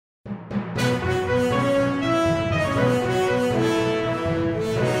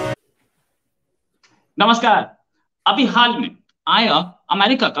नमस्कार। अभी हाल में आया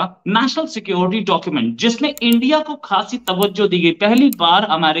अमेरिका का नेशनल सिक्योरिटी डॉक्यूमेंट जिसमें इंडिया को खासी तवज्जो दी गई। पहली बार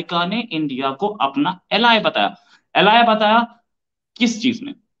अमेरिका ने इंडिया को अपना एलाय बताया। एलाय बताया किस चीज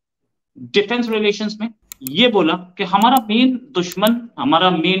में? डिफेंस रिलेशंस में। ये बोला कि हमारा मेन दुश्मन,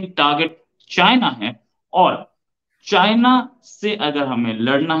 हमारा मेन टारगेट चाइना है, और चाइना से अगर हमें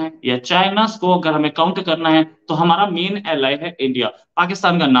लड़ना है या चाइना को अगर हमें काउंटर करना है तो हमारा मेन एलाई है इंडिया।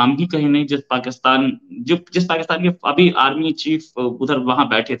 पाकिस्तान का नाम ही कहीं नहीं। जिस पाकिस्तान के अभी आर्मी चीफ उधर वहां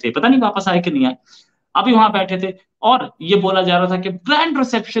बैठे थे, पता नहीं वापस आए कि नहीं आए, अभी वहां बैठे थे। और ये बोला जा रहा था कि ग्रैंड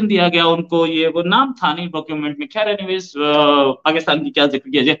रिसेप्शन दिया गया उनको। ये वो नाम था नहीं डॉक्यूमेंट में। खैर एनीवेज, पाकिस्तान की क्या जिक्र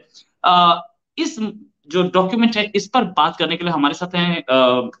किया जाए। इस जो डॉक्यूमेंट है इस पर बात करने के लिए हमारे साथ हैं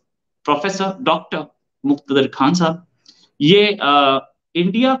प्रोफेसर डॉक्टर मुक्तदर खान साहब। ये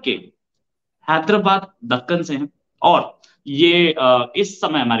इंडिया के हैदराबाद दक्कन से हैं, और ये इस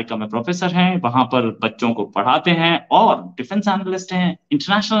समय अमेरिका में प्रोफेसर हैं, वहां पर बच्चों को पढ़ाते हैं और डिफेंस एनालिस्ट हैं,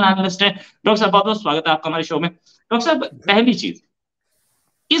 इंटरनेशनल एनालिस्ट हैं। डॉक्टर साहब, बहुत बहुत स्वागत है आपका हमारे शो में। डॉक्टर साहब, पहली चीज,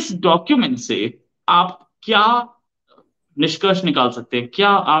 इस डॉक्यूमेंट से आप क्या निष्कर्ष निकाल सकते हैं? क्या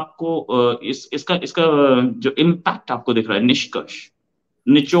आपको जो इम्पैक्ट आपको दिख रहा है, निष्कर्ष,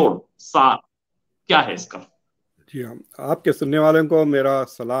 निचोड़, सार क्या है इसका? जी हाँ, आपके सुनने वालों को मेरा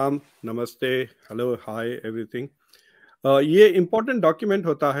सलाम, नमस्ते, हेलो, हाय, एवरीथिंग। ये इम्पोर्टेंट डॉक्यूमेंट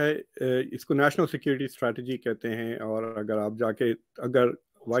होता है। इसको नेशनल सिक्योरिटी स्ट्रैटेजी कहते हैं। और अगर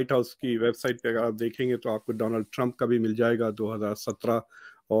व्हाइट हाउस की वेबसाइट पे अगर आप देखेंगे तो आपको डोनाल्ड ट्रंप का भी मिल जाएगा 2017,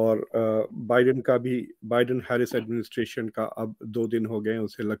 और बाइडन हैरिस एडमिनिस्ट्रेशन का अब 2 दिन हो गए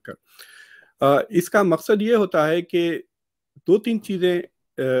उसे लगकर। इसका मकसद ये होता है कि 2-3 चीज़ें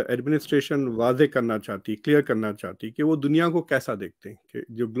एडमिनिस्ट्रेशन वाजे करना चाहती, क्लियर करना चाहती कि वो दुनिया को कैसा देखते हैं, कि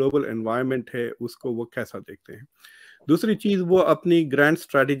जो ग्लोबल एनवायरनमेंट है उसको वो कैसा देखते हैं। दूसरी चीज़, वो अपनी ग्रैंड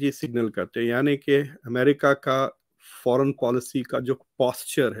स्ट्रैटेजी सिग्नल करते हैं, यानी कि अमेरिका का फॉरेन पॉलिसी का जो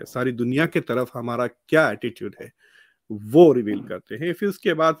पोस्चर है, सारी दुनिया के तरफ हमारा क्या एटीट्यूड है, वो रिवील करते हैं। फिर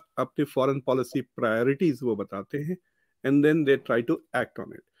उसके बाद अपनी फॉरेन पॉलिसी प्रायोरिटीज वो बताते हैं, and then they try to act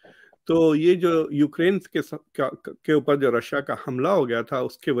on it. तो ये जो यूक्रेन के ऊपर जो रशिया का हमला हो गया था,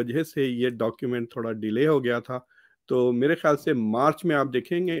 उसके वजह से ये डॉक्यूमेंट थोड़ा डिले हो गया था। तो मेरे ख्याल से मार्च में आप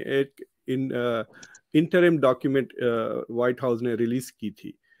देखेंगे एक इंटरिम डॉक्यूमेंट व्हाइट हाउस ने रिलीज की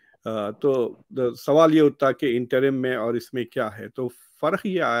थी। तो सवाल ये उठता कि इंटरिम में और इसमें क्या है। तो फर्क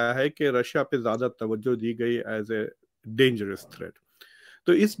ये आया है कि रशिया पे ज्यादा तवज्जो दी गई एज ए डेंजरस थ्रेट।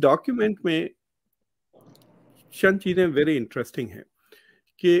 तो इस डॉक्यूमेंट में चंद चीजें वेरी इंटरेस्टिंग हैं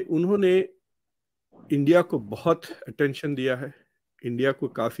कि उन्होंने इंडिया को बहुत अटेंशन दिया है, इंडिया को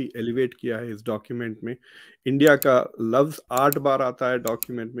काफ़ी एलिवेट किया है इस डॉक्यूमेंट में। इंडिया का लफ्ज़ 8 बार आता है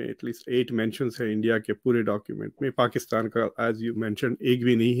डॉक्यूमेंट में, एटलीस्ट 8 मेंशंस है इंडिया के पूरे डॉक्यूमेंट में। पाकिस्तान का एज यू मेंशन एक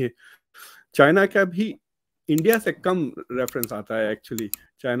भी नहीं है। चाइना का भी इंडिया से कम रेफरेंस आता है एक्चुअली।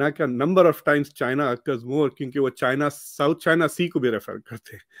 चाइना का number of times China occurs more, क्योंकि वो साउथ चाइना सी को भी रेफर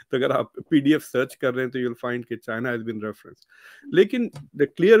करते हैं। तो अगर आप पीडीएफ सर्च कर रहे हैं तो यू विल फाइंड कि चाइना हैज बीन रेफरेंस। लेकिन द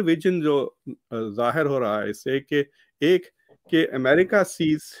क्लियर विजन जो जाहिर हो रहा है इससे कि अमेरिका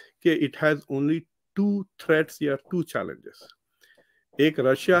सीज कि इट हैज ओनली 2 थ्रेट्स या 2 चैलेंजेस। एक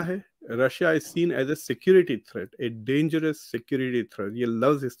रशिया है, Russia is seen as a security threat, a dangerous security threat. ये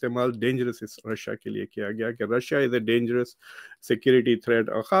लफ्ज इस्तेमाल डेंजरस इस रशिया के लिए किया गया कि Russia is a dangerous security threat,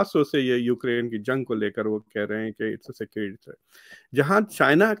 और खास तौर से ये यूक्रेन की जंग को लेकर वो कह रहे हैं कि इट्स अ सिक्योरिटी थ्रेट। जहां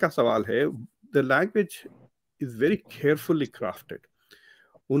चाइना का सवाल है, the language is very carefully crafted.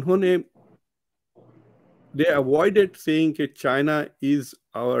 उन्होंने दे अवॉइडेड सेइंग कि चाइना इज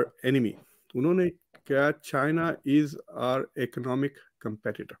आवर एनिमी। उन्होंने क्या, China is our economic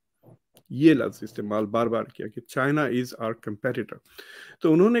competitor, ये लफ्ज इस्तेमाल बार बार किया कि चाइना इज आवर कंपेटिटर।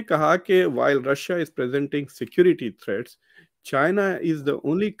 तो उन्होंने कहा कि while Russia is presenting security threats, China is the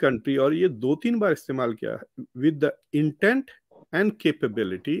only country, और ये 2-3 बार इस्तेमाल किया, with the intent and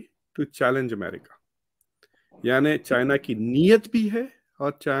capability to challenge America. यानी चाइना की नीयत भी है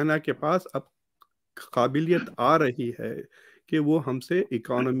और चाइना के पास अब काबिलियत आ रही है कि वो हमसे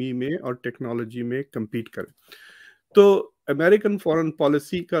इकोनॉमी में और टेक्नोलॉजी में compete करे। तो अमेरिकन फॉरेन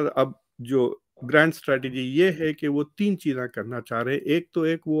पॉलिसी का अब जो ग्रैंड स्ट्रेटजी ये है कि वो 3 चीज़ें करना चाह रहे हैं।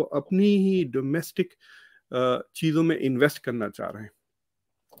 एक वो अपनी ही डोमेस्टिक चीज़ों में इन्वेस्ट करना चाह रहे हैं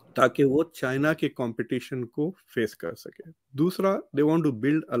ताकि वो चाइना के कंपटीशन को फेस कर सके। दूसरा, they want to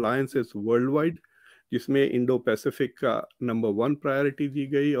build alliances world wide, जिसमें इंडो पैसिफिक का नंबर 1 प्रायोरिटी दी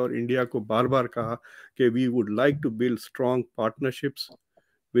गई, और इंडिया को बार बार कहा कि we would like to build strong partnerships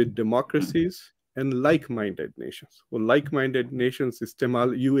with democracies and like minded Nations. वो लाइक माइंडेड नेशंस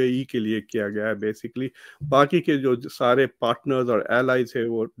इस्तेमाल यूएई के लिए किया गया है बेसिकली। बाकी के जो सारे पार्टनर्स और एलाइज है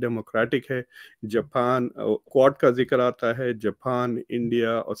वो डेमोक्रेटिक है। जापान, क्वाड का जिक्र आता है, जापान,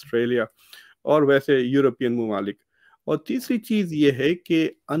 इंडिया, ऑस्ट्रेलिया और वैसे यूरोपियन ममालिक। और तीसरी चीज ये है कि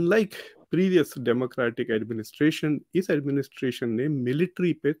अनलाइक प्रीवियस डेमोक्रेटिक एडमिनिस्ट्रेशन, इस एडमिनिस्ट्रेशन ने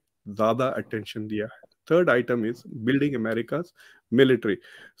मिलिट्री पे ज्यादा अटेंशन दिया है। Third item is building अमेरिका's military.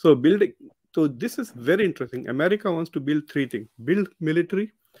 So building, so this is very interesting. America wants to build three things: build military,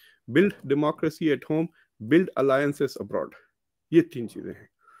 build democracy at home, build alliances abroad. ये तीन चीजें हैं।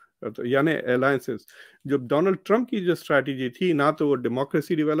 तो यानी अलायंसेस, जो डोनाल्ड ट्रंप की जो स्ट्रैटेजी थी, ना तो वो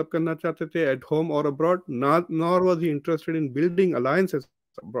डेमोक्रेसी डेवलप करना चाहते थे एट होम और अब्रॉड, ना nor was he interested in building alliances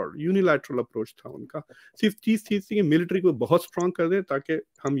abroad. Unilateral approach था उनका। सिर्फ चीज थी कि मिलिट्री को बहुत स्ट्रांग कर दे ताकि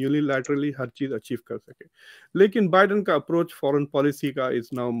हम यूनिलैटरली हर चीज अचीव कर सके। लेकिन बाइडेन का अप्रोच फॉरेन पॉलिसी का is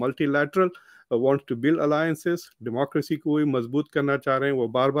now multilateral, wants to build alliances, democracy को भी मजबूत करना चाह रहे हैं। वो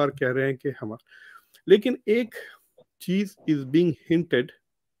बार बार कह रहे हैं कि हम, लेकिन एक चीज is being hinted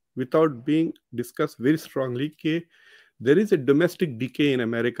without being discussed very strongly कि there is a domestic decay in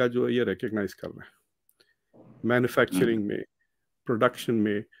America जो ये recognize कर रहा है। मैन्युफैक्चरिंग में, प्रोडक्शन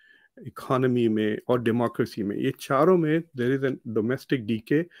में, इकोनॉमी में और डेमोक्रेसी में, ये चारों में there is a domestic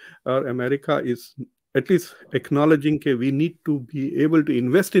decay। और America is at least acknowledging कि we need to be able to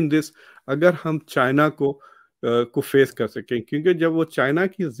invest in this अगर हम चाइना को फेस कर सकें। क्योंकि जब वो चाइना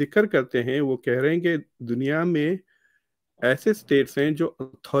की जिक्र करते हैं, वो कह रहे हैं कि दुनिया में ऐसे स्टेट्स हैं जो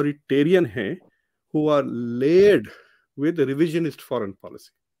अथॉरिटेरियन हैं, who are laid with revisionist foreign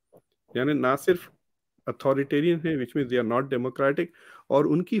policy. यानी ना सिर्फ अथॉरिटेरियन है, which means they are not democratic, और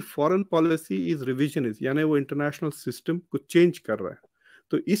उनकी फॉरेन पॉलिसी इज रिविजनिस्ट, यानी वो इंटरनेशनल सिस्टम को चेंज कर रहा है।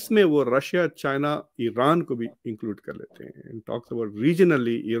 तो इसमें वो रशिया, चाइना, ईरान को भी इंक्लूड कर लेते हैं। In talks about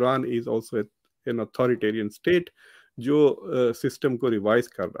regionally, Iran is also an authoritarian state जो सिस्टम को रिवाइज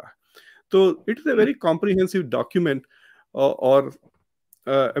कर रहा है। तो it is a very comprehensive document. और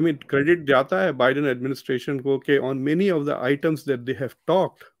आई मीन क्रेडिट जाता है बाइडेन एडमिनिस्ट्रेशन को कि on many of the items that they have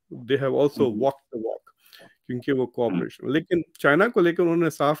talked, they have also walked the walk, क्योंकि वो कोऑपरेशन। लेकिन चाइना को लेकर उन्होंने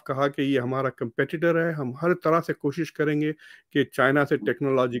साफ कहा कि ये हमारा कंपेटिटर है, हम हर तरह से कोशिश करेंगे कि चाइना से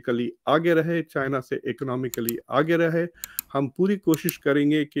टेक्नोलॉजिकली आगे रहे, चाइना से इकोनॉमिकली आगे रहे। हम पूरी कोशिश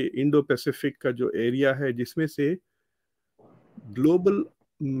करेंगे कि इंडो पैसिफिक का जो एरिया है, जिसमें से ग्लोबल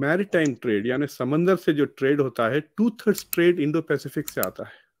मैरीटाइम ट्रेड यानी समंदर से जो ट्रेड होता है, 2/3 ट्रेड इंडो पैसिफिक से आता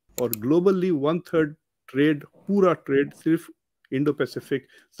है, और ग्लोबली 1/3 ट्रेड, पूरा ट्रेड सिर्फ इंडो पैसिफिक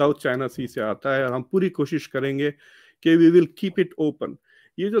साउथ चाइना सी से आता है। और हम पूरी कोशिश करेंगे कि we will keep it open.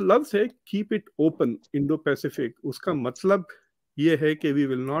 ये जो लफ्ज है keep it open Indo Pacific, उसका मतलब ये है कि we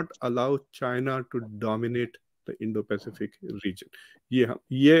will not allow China to dominate the Indo Pacific region.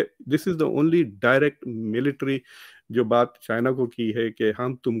 ये this is the only direct military जो बात चाइना को की है कि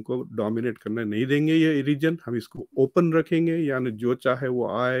हम तुमको डोमिनेट करने नहीं देंगे ये रीजन, हम इसको ओपन रखेंगे, यानी जो चाहे वो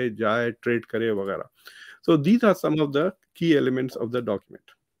आए जाए, ट्रेड करे वगैरह। So these are some of the key elements of the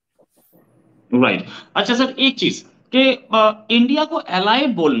document. Right. अच्छा सर, एक चीज कि इंडिया को एलाय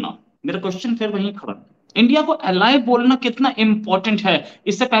बोलना, मेरा क्वेश्चन फिर वहीं खड़ा, इंडिया को एलाय बोलना कितना इंपॉर्टेंट है?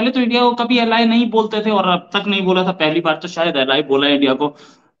 इससे पहले तो इंडिया को कभी एलाय नहीं बोलते थे और अब तक नहीं बोला था, पहली बार तो शायद एलाय बोला है इंडिया को।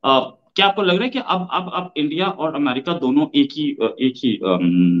 क्या आपको लग रहा है कि अब इंडिया और अमेरिका दोनों एक ही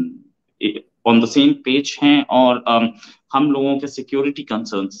ऑन द सेम पेज हैं और हम लोगों के सिक्योरिटी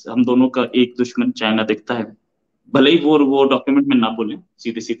कंसर्न्स, हम दोनों का एक दुश्मन चाइना दिखता है, भले ही वो डॉक्यूमेंट में ना बोले,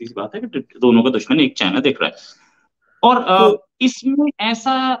 सीधी सीधी सी बात है कि दोनों का दुश्मन एक चाइना दिख रहा है। और तो इसमें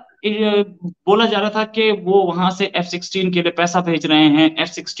ऐसा बोला जा रहा था कि वो वहां से F-16 के लिए पैसा भेज रहे हैं,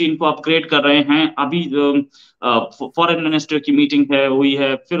 F-16 को अपग्रेड कर रहे हैं। अभी फॉरेन मिनिस्टर की मीटिंग हुई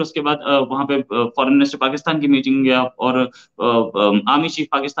है, फिर उसके बाद वहां पे फॉरेन मिनिस्टर पाकिस्तान की मीटिंग गया और आर्मी चीफ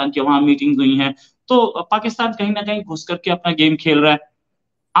पाकिस्तान की वहां मीटिंग हुई है। तो पाकिस्तान कहीं ना कहीं घुस करके अपना गेम खेल रहा है।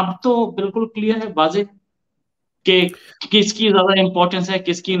 अब तो बिल्कुल क्लियर है, वाजे कि किसकी ज्यादा इंपॉर्टेंस है,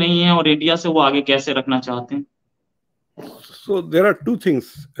 किसकी नहीं है, और इंडिया से वो आगे कैसे रखना चाहते हैं। So there are two things.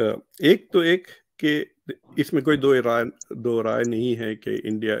 एक कि इसमें कोई दो राय नहीं है कि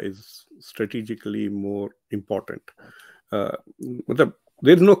India is strategically more important. मतलब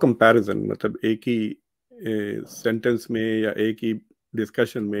देयर इज नो कंपैरिजन। मतलब एक ही सेंटेंस में या एक ही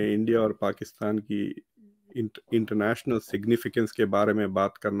डिस्कशन में इंडिया और पाकिस्तान की इंटरनेशनल सिग्निफिकेंस के बारे में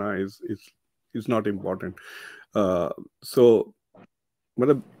बात करना इज नॉट इम्पोर्टेंट। सो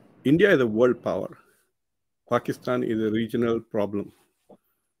मतलब India is a world power, Pakistan is a regional problem.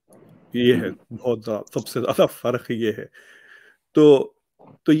 ये है बहुत सबसे ज्यादा फर्क ये है। तो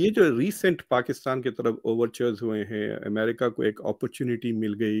तो ये जो रिसेंट पाकिस्तान की तरफ ओवरचर्स हुए हैं, अमेरिका को एक अपॉर्चुनिटी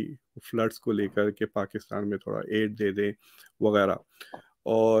मिल गई फ्लड्स को लेकर के पाकिस्तान में थोड़ा एड दे दें वगैरह।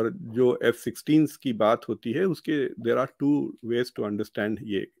 और जो F-16 की बात होती है उसके there are two ways to understand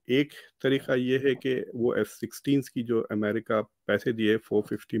ये। एक तरीका ये है कि वो F-16 की जो अमेरिका पैसे दिए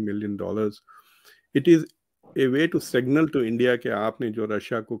 $450 million, it is a way to signal to India कि आपने जो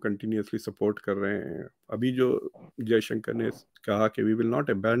रशिया को कंटिन्यूसली सपोर्ट कर रहे हैं। अभी जो जयशंकर ने कहा कि we will not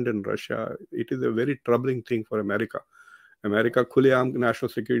abandon Russia, it is a very troubling thing for America. America खुलेआम नेशनल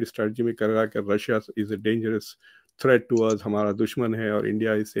सिक्योरिटी स्ट्रेटजी में कर रहा है कि Russia is a dangerous threat to us, हमारा दुश्मन है, और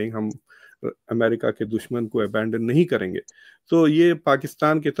इंडिया इज सेइंग हम अमेरिका के दुश्मन को अबैंडन नहीं करेंगे। तो ये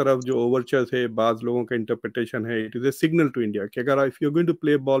पाकिस्तान की तरफ जो ओवरचर्स है, बाज लोगों का इंटरप्रिटेशन है, it is a signal to India कि अगर if you going to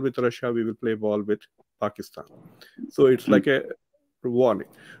play ball with Russia we will play ball with Pakistan. So it's like a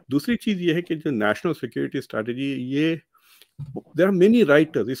warning. दूसरी चीज ये है कि जो नेशनल सिक्योरिटी स्ट्रेटजी, ये देयर आर मेनी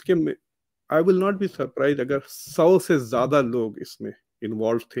राइटर्स इसके, I will not be surprise अगर 100 से ज्यादा लोग इसमें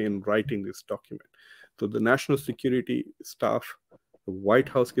इन्वॉल्व थे इन राइटिंग दिस डॉक्यूमेंट। तो the national security staff, white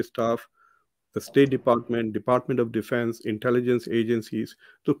house के staff, the state department, department of defence, intelligence agencies,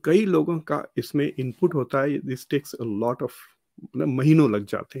 तो कई लोगों का इसमें इनपुट होता है। This takes a lot of, महीनों लग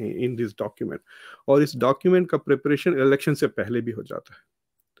जाते हैं इन दिस डॉक्यूमेंट। और इस डॉक्यूमेंट का प्रिपरेशन इलेक्शन से पहले भी हो जाता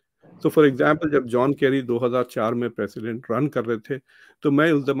है। तो फॉर एग्जाम्पल जब जॉन केरी 2004 में प्रेसिडेंट रन कर रहे थे, तो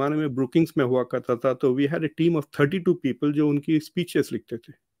मैं उस जमाने में ब्रुकिंग्स में हुआ करता था, तो we had a team of 32 people जो उनकी स्पीचेस लिखते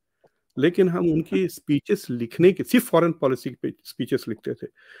थे। लेकिन हम उनकी स्पीचेस लिखने के, सिर्फ फॉरेन पॉलिसी पे स्पीचेस लिखते थे,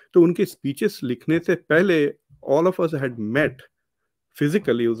 तो उनके स्पीचेस लिखने से पहले all of us had met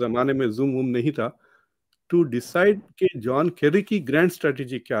physically, उस जमाने में जूम वूम नहीं था, टू डिसाइड कि जॉन केरी की ग्रैंड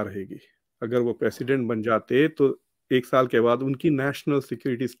स्ट्रेटेजी क्या रहेगी। अगर वो प्रेसिडेंट बन जाते तो 1 साल के बाद उनकी नेशनल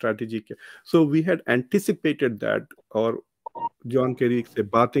सिक्योरिटी स्ट्रेटेजी क्या। So we had anticipated that, और जॉन केरी से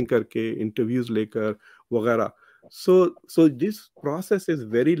बातें करके, इंटरव्यूज लेकर वगैरह। So this process is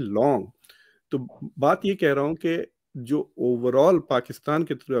very long. तो बात ये कह रहा हूँ कि जो ओवरऑल पाकिस्तान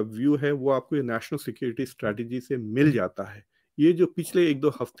की तरफ व्यू है वो आपको ये नेशनल सिक्योरिटी स्ट्रेटजी से मिल जाता है। ये जो पिछले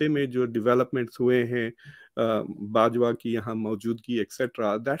 1-2 हफ्ते में जो डेवलपमेंट्स हुए हैं, बाजवा की यहाँ मौजूदगी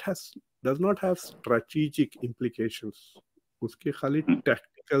etcetera, that has does not have strategic implications, उसके खाली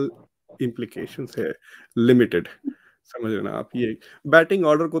टेक्निकल इम्प्लीकेशंस है, लिमिटेड। समझ रहे ना आप, ये बैटिंग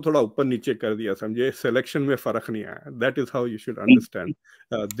ऑर्डर को थोड़ा ऊपर नीचे कर दिया, समझे, सिलेक्शन में फर्क नहीं आया। That is how you should understand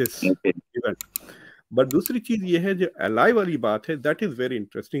this event. But दूसरी चीज ये है, जो एलाई वाली बात है, that is very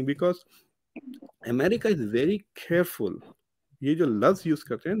interesting because America is very careful. ये जो लफ्ज यूज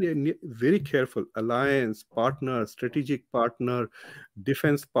करते हैं, very careful, alliance, partner, strategic partner,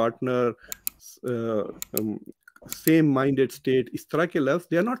 defence partner, same minded state, इस तरह के लफ्ज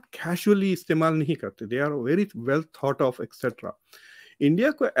दे आर नॉट कैजुअली इस्तेमाल नहीं करते, they are very well thought of etcetera.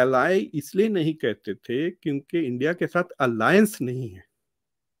 India को अलाई इसलिए नहीं कहते थे क्योंकि इंडिया के साथ अलायंस नहीं है,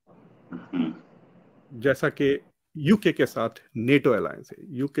 जैसा कि यूके के साथ नेटो अलायंस है,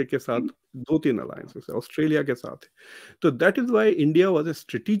 यूके के साथ 2-3 अलायंसेस है, ऑस्ट्रेलिया के साथ है। तो that is why India was a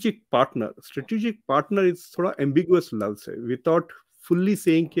strategic partner. Strategic partner is थोड़ा एम्बिगुअस लफ्ज है, विदाउट फुल्ली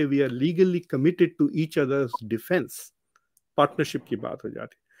सेइंग कि we are legally committed to each others defence, partnership की बात हो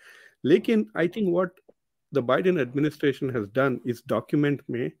जाती। लेकिन I think what the Biden administration has done इस डॉक्यूमेंट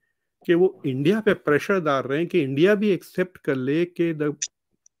में, कि वो इंडिया पे प्रेशर डाल रहे हैं कि इंडिया भी एक्सेप्ट कर ले कि the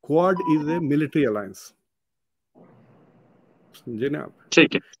quad is a military alliance. समझे ना आप,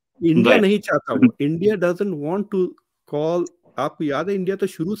 ठीक है, इंडिया राइट। नहीं चाहता, वो India doesn't want to call. आपको याद है इंडिया तो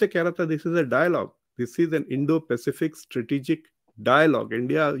शुरू से कह रहा था this is a dialogue, this is an Indo Pacific strategic dialogue.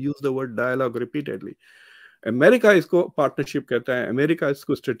 India use the word dialogue repeatedly. America इसको पार्टनरशिप कहता है, अमेरिका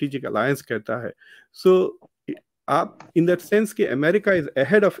इसको स्ट्रेटेजिक अलायंस कहता है। सो आप इन दैट सेंस कि America is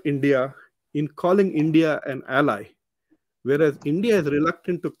ahead of India in calling India N ally, whereas India is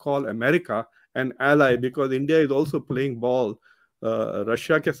reluctant to call America an ally because India is also playing ball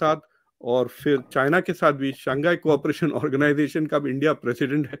Russia के साथ, और फिर China के साथ भी। शंघाई कोऑपरेशन ऑर्गेनाइजेशन का भी इंडिया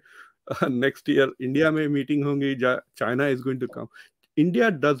प्रेसिडेंट है। नेक्स्ट ईयर इंडिया में मीटिंग होंगी, China is going to come. India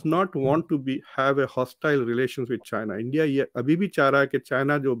does not want to be have a hostile relations with China. India ये अभी भी चाह रहा है कि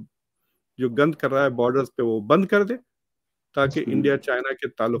चाइना जो जो गंद कर रहा है बॉर्डर्स पे वो बंद कर दे, ताकि इंडिया चाइना के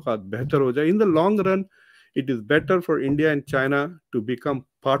ताल्लुकात बेहतर हो जाए। In the long run it is better for India and China to become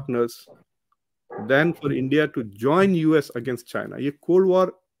partners than for India to join US against China. ये कोल्ड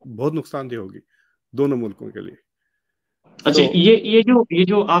वॉर बहुत नुकसानदेह होगी दोनों मुल्कों के लिए। अच्छा, ये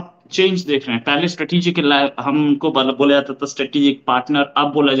जो आप चेंज देख रहे हैं, पहले स्ट्रेटेजिक हमको बोला जाता था स्ट्रेटेजिक पार्टनर,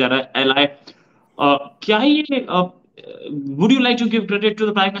 अब बोला जा रहा है एलाई। क्या ये would you like to give credit to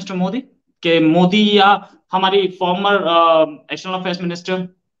the prime minister Modi? कि मोदी या हमारी farmer external affairs minister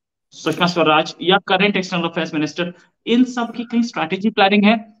Sushma Swaraj या करंट एक्सटर्नल अफेयर्स मिनिस्टर, इन सब की कहीं स्ट्रैटेजी प्लानिंग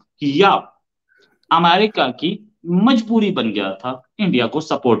है, या अमेरिका की मजबूरी बन गया था इंडिया को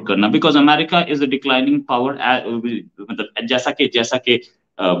सपोर्ट करना, because America is a declining power, मतलब जैसा कि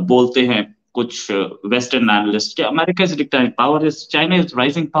बोलते हैं कुछ वेस्टर्न एनालिस्ट कि America is declining power, is China is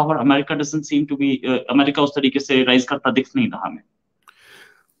rising power, America doesn't seem to be, America उस तरीके से राइज करता दिख नहीं रहा हमें।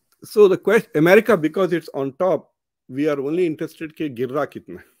 So the question, America, because it's on top, we are only interested कि गिर रहा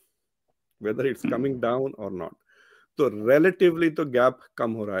कितना, whether it's coming down or not. तो relatively तो gap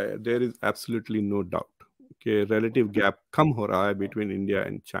कम हो रहा है, there is absolutely no doubt कि relative gap कम हो रहा है between India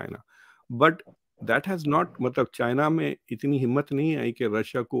and China. But that has not, मतलब चाइना में इतनी हिम्मत नहीं आई कि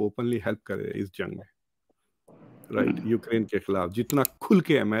रशिया को ओपनली हेल्प करे इस जंग में, राइट, यूक्रेन के खिलाफ, जितना खुल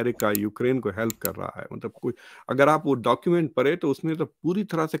के अमेरिका यूक्रेन को हेल्प कर रहा है। मतलब कोई, अगर आप वो डॉक्यूमेंट पढ़े तो उसमें तो पूरी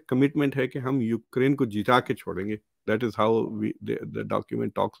तरह से कमिटमेंट है कि हम यूक्रेन को जिता के छोड़ेंगे। That is how the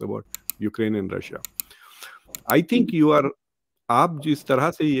document talks about Ukraine and Russia. I think you are, आप जिस तरह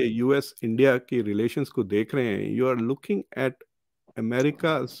से ये यूएस इंडिया के रिलेशंस को देख रहे हैं, you are looking at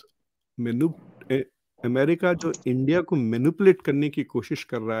America, America जो इंडिया को मैनिपुलेट करने की कोशिश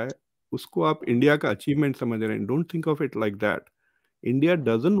कर रहा है, उसको आप इंडिया का अचीवमेंट समझ रहे हैं। Don't think of it like that. India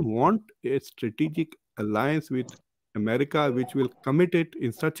doesn't want a strategic alliance with America which will commit it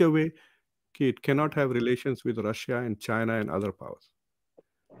in सच अ वे कि it cannot have relations with Russia and China and other powers.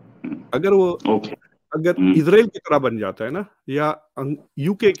 अगर वो okay, अगर Israel की तरह बन जाता है ना, या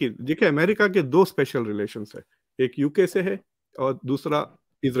यूके की, देखिए अमेरिका के दो स्पेशल रिलेशंस है, एक यूके से है और दूसरा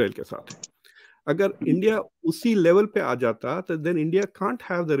इसराइल के साथ है। अगर इंडिया उसी लेवल पे आ जाता तो then India can't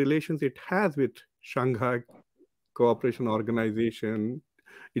have the relations it has with Shanghai cooperation organisation,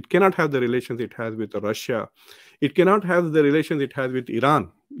 it cannot have the relations it has with Russia, it cannot have the relations it has with Iran।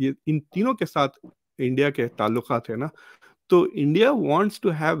 ये इन तीनों के साथ India के ताल्लुकात है ना। तो India wants to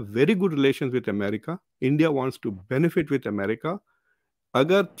have very good relations with America, India wants to benefit with America.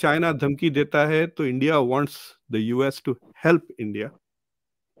 अगर चाइना धमकी देता है तो India wants the US to help India,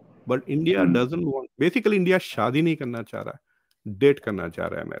 but India doesn't want, basically India शादी नहीं करना चाह रहा है, डेट करना चाह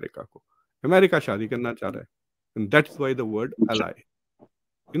रहा है अमेरिका को, अमेरिका शादी करना चाह रहा है, and that's why the word Alai.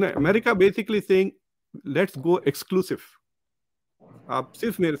 You know, America basically saying let's go exclusive, आप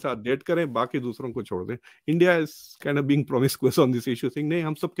सिर्फ मेरे साथ डेट करें, बाकी दूसरों को छोड़ दें। India is kind of being प्रोमिस्कुअस on this issue, saying नहीं,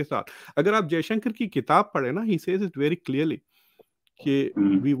 हम सबके साथ। अगर आप जयशंकर की किताब पढ़े ना, he says it very clearly कि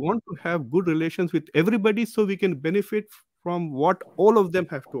we want to have good relations with everybody so we can benefit from what all of them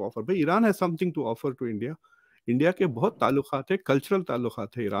have to offer। भाई Iran has something to offer to India, India के बहुत ताल्लुकात है, cultural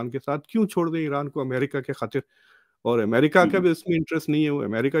ताल्लुकात है Iran के साथ, क्यों छोड़ दें ईरान को अमेरिका के खातिर? और अमेरिका का भी इसमें इंटरेस्ट नहीं है, वो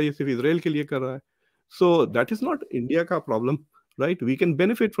अमेरिका ये सिर्फ इसराइल के लिए कर रहा है। So that is not India का problem, right. We can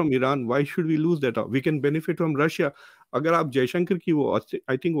benefit from Iran, why should we lose that? We can benefit from Russia. अगर आप जयशंकर की वो,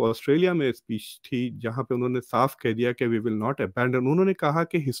 आई थिंक वो ऑस्ट्रेलिया में स्पीच थी जहां पे उन्होंने साफ कह दिया कि वी विल नॉट अबैंडन। उन्होंने कहा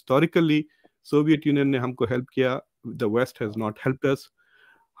कि हिस्टोरिकली सोवियत यूनियन ने हमको हेल्प किया, the waste has not helped अस।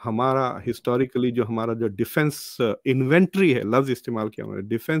 हमारा हिस्टोरिकली जो हमारा जो डिफेंस इन्वेंट्री है, लफ्ज इस्तेमाल किया उन्होंने,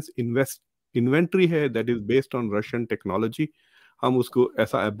 डिफेंस इन्वेंट्री है, that is based on Russian technology, हम उसको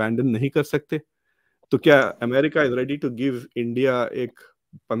ऐसा अबैंडन नहीं कर सकते। तो क्या America is ready to give India एक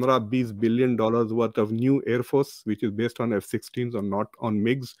 15-20 billion dollars worth of new air force which is based on F-16s और नॉट ऑन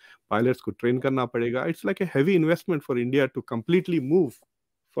मिग्स? पायलट्स को ट्रेन करना पड़ेगा। It's like a heavy investment for India to completely move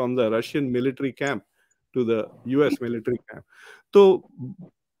from the Russian military camp two the US military camp. तो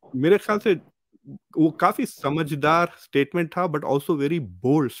मेरे ख्याल से वो काफी समझदार स्टेटमेंट था, but also very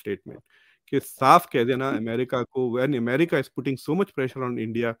bold statement, कि साफ कह देना अमेरिका को, when America is putting so much pressure on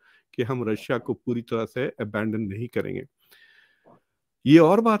India, कि हम रशिया को पूरी तरह से अबैंडन नहीं करेंगे। ये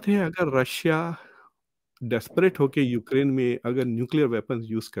और बात है अगर रशिया डेस्परेट होके यूक्रेन में अगर न्यूक्लियर वेपन्स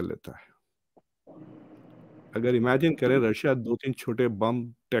यूज कर लेता है, अगर इमेजिन करें रशिया 2-3 छोटे बम,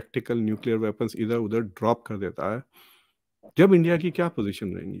 टैक्टिकल न्यूक्लियर वेपन्स इधर उधर ड्रॉप कर देता है, जब इंडिया की क्या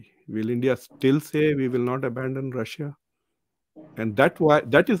पोजीशन रहेगी? Will India still say we will not abandon Russia? And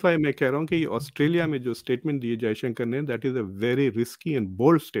that is why मैं कह रहा हूँ कि ऑस्ट्रेलिया में जो स्टेटमेंट दिए जयशंकर ने, that is a very risky and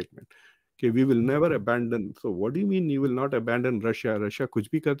bold statement, कि we will never abandon. So what do you mean you will not abandon Russia? Russia कुछ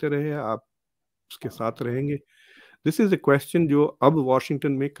भी करते रहे, आप उसके साथ रहेंगे? दिस इज अ क्वेश्चन जो अब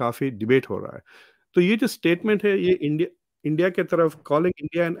वॉशिंगटन में काफी डिबेट हो रहा है। तो ये जो स्टेटमेंट है, ये इंडिया के तरफ कॉलिंग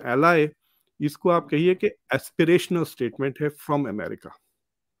इंडिया एन एलाय, इसको आप कहिए कि एस्पिरेशनल स्टेटमेंट है फ्रॉम अमेरिका।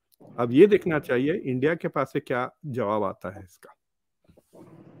 अब ये देखना चाहिए इंडिया के पास से क्या जवाब आता है इसका।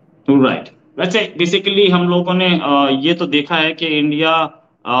 राइट। वैसे बेसिकली हम लोगों ने ये तो देखा है कि इंडिया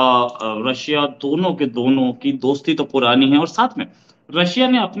रशिया दोनों के दोनों की दोस्ती तो पुरानी है, और साथ में रशिया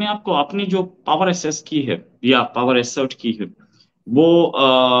ने अपने आप को, अपनी जो पावर एसेस की है या पावर एसर्ट की है, वो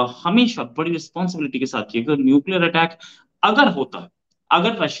हमेशा बड़ी रिस्पॉन्सिबिलिटी के साथ किया कि न्यूक्लियर अटैक अगर होता है,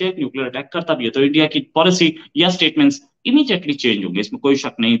 अगर रशिया एक न्यूक्लियर अटैक करता भी है, तो इंडिया की पॉलिसी या स्टेटमेंट्स इमीडिएटली चेंज होंगे, इसमें कोई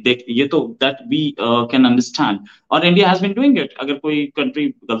शक नहीं। देख, ये तो दैट वी कैन अंडरस्टैंड, और India has been doing it. अगर कोई कंट्री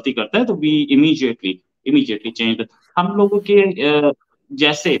गलती करता है तो वी इमीडिएटली इमीडिएटली चेंज। हम लोगों के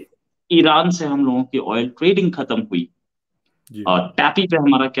जैसे ईरान से हम लोगों की ऑयल ट्रेडिंग खत्म हुई, जी। और टैपी पे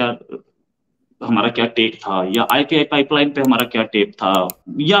हमारा क्या टेक था, या आईपीआई पाइपलाइन पे हमारा क्या टेक था,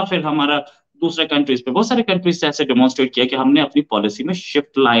 या फिर हमारा दूसरे कंट्रीज पे, बहुत सारे कंट्रीज से ऐसे डेमोन्स्ट्रेट किया कि हमने अपनी पॉलिसी में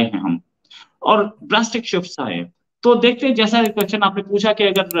शिफ्ट लाए हैं हम, और ड्रास्टिक शिफ्ट आए हैं। तो देखते हैं, जैसा क्वेश्चन आपने पूछा कि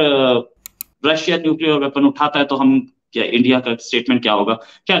अगर रशिया न्यूक्लियर वेपन उठाता है तो हम क्या, इंडिया का स्टेटमेंट क्या होगा।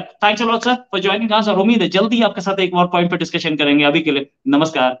 क्या, thanks a lot sir for joining us, और उम्मीद है जल्दी आपके साथ एक और पॉइंट पे डिस्कशन करेंगे। अभी के लिए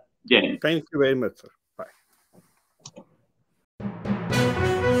नमस्कार, जय Hind. Thank you very much sir.